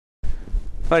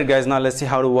Alright guys, now let's see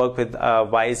how to work with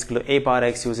y is equal to a power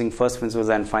x using first principles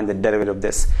and find the derivative of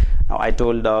this. Now I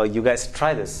told you guys to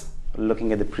try this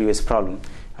looking at the previous problem.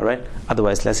 Alright,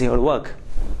 otherwise let's see how it work.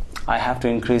 I have to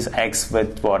increase x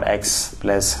with what? X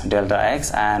plus delta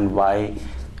x and y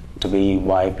to be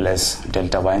y plus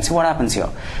delta y, and see what happens here.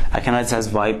 I can write this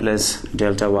as y plus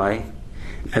delta y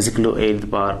is equal to a to the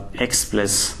power x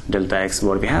plus delta x.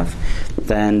 What we have,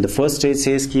 then the first stage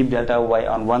says keep delta y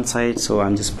on one side, so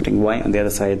I'm just putting y on the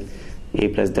other side, a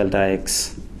plus delta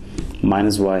x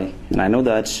minus y, and I know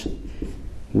that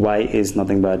y is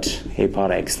nothing but a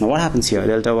power x. Now what happens here?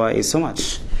 Delta y is so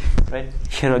much, right?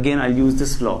 Here again I'll use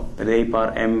this law that a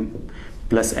power m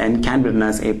plus n can be written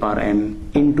as a power m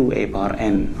into a power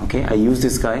n. Okay, I use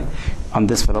this guy on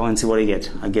this fellow and see what I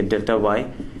get. I get delta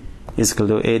y is equal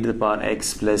to a to the power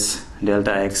x plus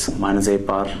delta x minus a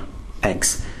power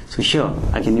x. So here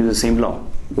I can use the same law.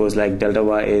 It goes like delta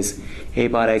y is a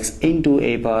power x into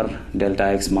a power delta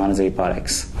x minus a power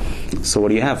x. So what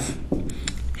do you have?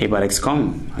 A power x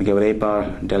common. I give it a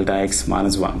power delta x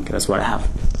minus 1. Okay, that's what I have.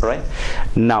 Alright.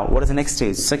 Now what is the next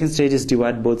stage? Second stage is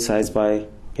divide both sides by,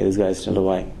 okay, this guy is delta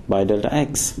y by delta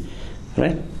x.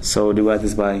 Right? So divide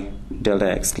this by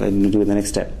delta x. Let me do the next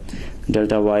step.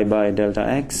 Delta y by delta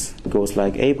x goes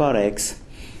like a power x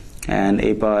and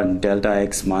a power delta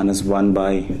x minus 1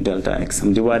 by delta x.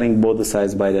 I'm dividing both the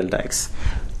sides by delta x.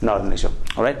 Not an issue.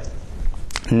 Alright.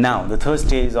 Now the third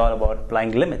stage is all about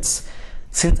applying limits.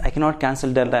 Since I cannot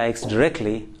cancel delta x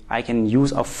directly, I can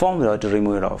use a formula to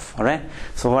remove it off. Alright.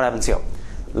 So what happens here?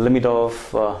 Limit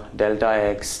of delta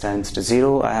x tends to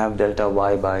 0. I have delta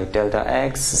y by delta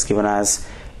x is given as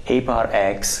a power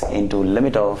x into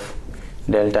limit of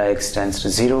delta x tends to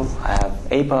 0. I have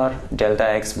a power delta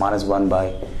x minus 1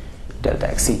 by delta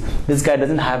x. See, this guy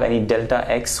doesn't have any delta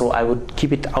x, so I would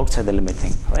keep it outside the limit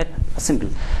thing. Right? Simple.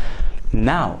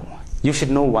 Now you should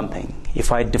know one thing.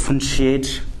 If I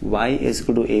differentiate y is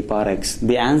equal to a power x,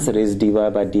 the answer is dy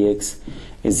by dx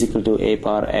is equal to a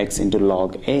power x into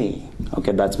log a.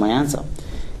 Okay, that's my answer.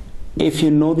 If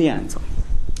you know the answer,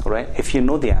 alright, if you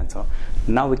know the answer,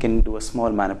 now we can do a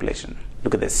small manipulation.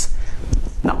 Look at this.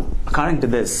 Now, according to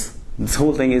this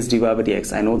whole thing is dy by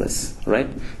dx. I know this, right?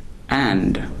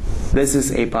 And this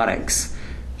is a power x.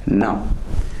 Now,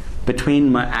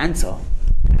 between my answer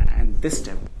and this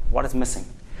step, what is missing?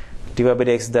 Dy by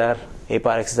dx there, a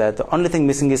power x there. The only thing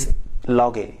missing is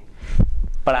log a.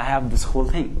 But I have this whole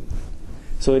thing.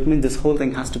 So it means this whole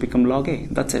thing has to become log a.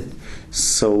 That's it.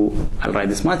 So I'll write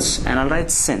this much and I'll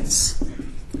write since.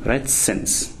 Right?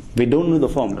 Since. We don't know the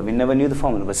formula. We never knew the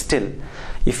formula. But still,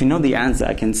 if you know the answer,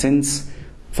 I can since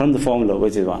from the formula,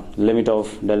 which is what? Limit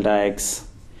of delta x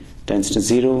tends to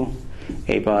 0.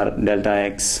 A power delta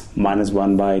x minus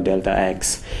 1 by delta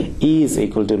x is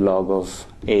equal to log of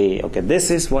a. Okay,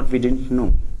 this is what we didn't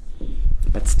know.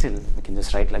 But still, we can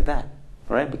just write like that.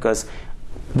 Right? Because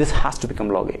this has to become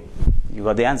log a. You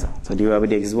got the answer. So dy by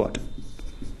dx is what?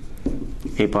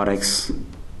 A power x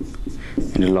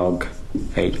into log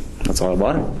a. That's all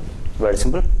about it. Very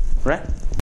simple, right?